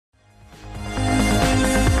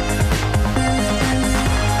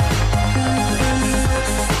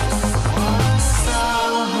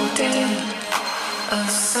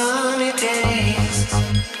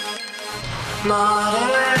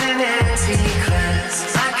modern and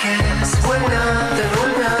antique-class. I guess we're nothing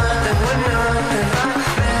but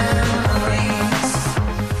memories.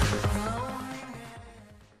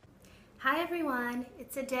 Hi everyone,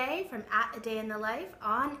 it's a day from @aDayInTheLife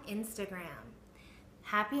on Instagram.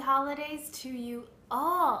 Happy holidays to you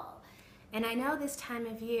all. And I know this time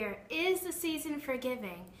of year is the season for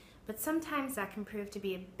giving, but sometimes that can prove to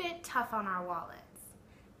be a bit tough on our wallets.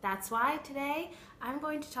 That's why today I'm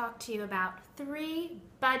going to talk to you about 3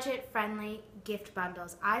 budget-friendly gift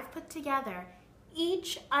bundles I've put together,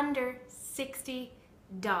 each under $60.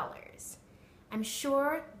 I'm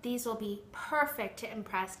sure these will be perfect to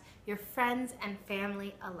impress your friends and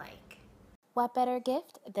family alike. What better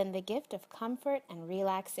gift than the gift of comfort and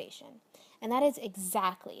relaxation? And that is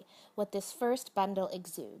exactly what this first bundle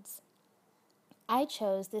exudes. I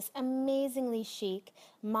chose this amazingly chic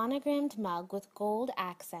monogrammed mug with gold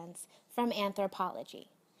accents from Anthropologie.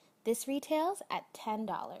 This retails at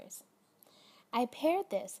 $10. I paired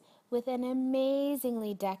this with an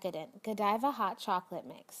amazingly decadent Godiva Hot Chocolate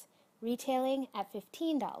mix, retailing at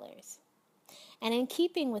 $15. And in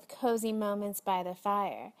keeping with cozy moments by the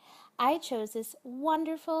fire, I chose this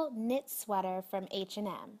wonderful knit sweater from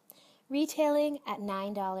H&M, retailing at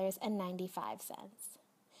 $9.95.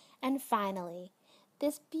 And finally,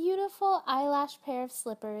 this beautiful eyelash pair of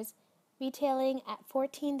slippers, retailing at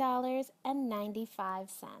 $14.95.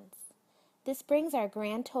 This brings our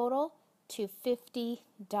grand total to $50.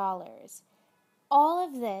 All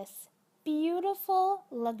of this beautiful,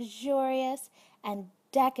 luxurious, and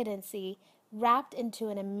decadency wrapped into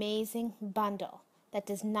an amazing bundle that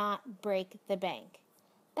does not break the bank.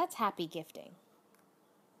 That's happy gifting.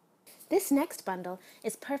 This next bundle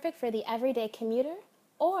is perfect for the everyday commuter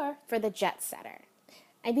or for the jet setter.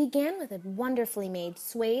 I began with a wonderfully made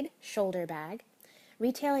suede shoulder bag,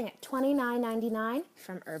 retailing at $29.99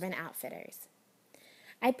 from Urban Outfitters.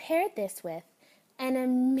 I paired this with an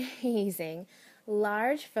amazing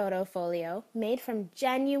large photo folio made from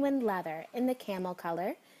genuine leather in the camel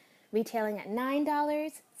color, retailing at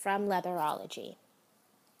 $9 from Leatherology.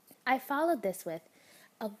 I followed this with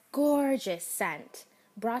a gorgeous scent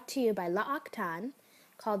brought to you by Ocitanne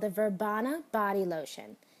called the Verbana Body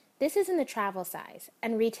Lotion. This is in the travel size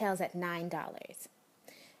and retails at $9.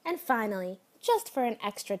 And finally, just for an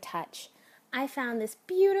extra touch, I found this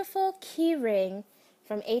beautiful key ring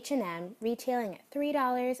from H&M retailing at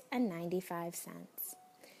 $3.95.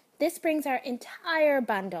 This brings our entire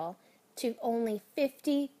bundle to only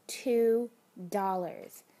 $52.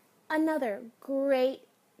 Another great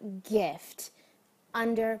gift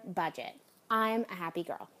under budget. I'm a happy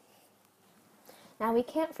girl. Now we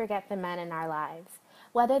can't forget the men in our lives,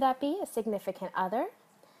 whether that be a significant other,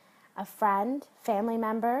 a friend, family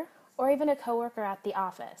member, or even a coworker at the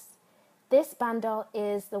office. This bundle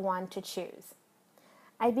is the one to choose.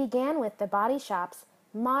 I began with the Body Shop's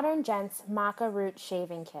Modern Gents Maca Root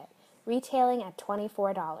Shaving Kit, retailing at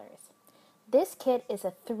 $24. This kit is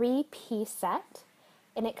a 3-piece set,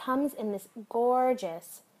 and it comes in this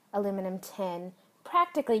gorgeous aluminum tin,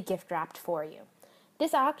 practically gift-wrapped for you.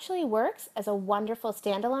 This actually works as a wonderful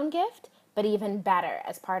standalone gift, but even better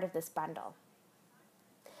as part of this bundle.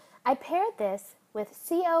 I paired this with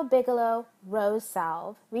C.O. Bigelow Rose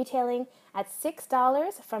Salve, retailing at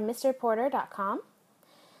 $6 from MrPorter.com.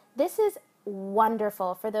 This is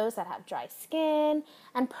wonderful for those that have dry skin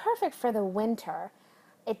and perfect for the winter.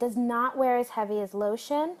 It does not wear as heavy as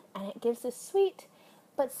lotion, and it gives a sweet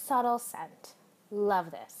but subtle scent.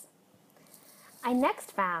 Love this. I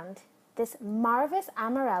next found this Marvis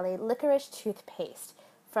Amarelli Licorice Toothpaste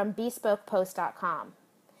from BespokePost.com.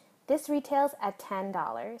 This retails at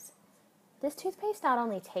 $10. This toothpaste not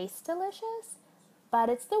only tastes delicious, but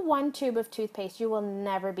it's the one tube of toothpaste you will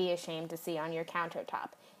never be ashamed to see on your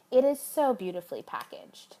countertop. It is so beautifully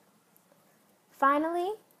packaged.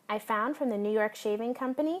 Finally, I found from the New York Shaving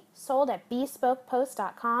Company, sold at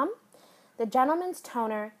BespokePost.com, the Gentleman's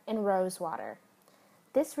Toner in Rose Water.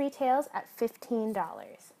 This retails at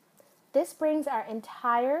 $15. This brings our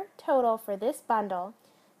entire total for this bundle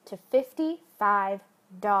to $55.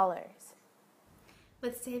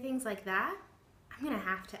 With savings like that, I'm going to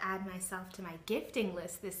have to add myself to my gifting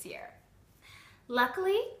list this year.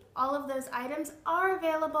 Luckily, all of those items are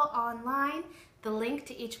available online. The link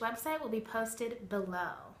to each website will be posted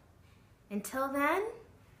below. Until then,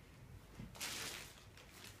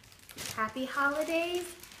 happy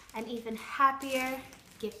holidays and even happier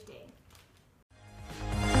gifting.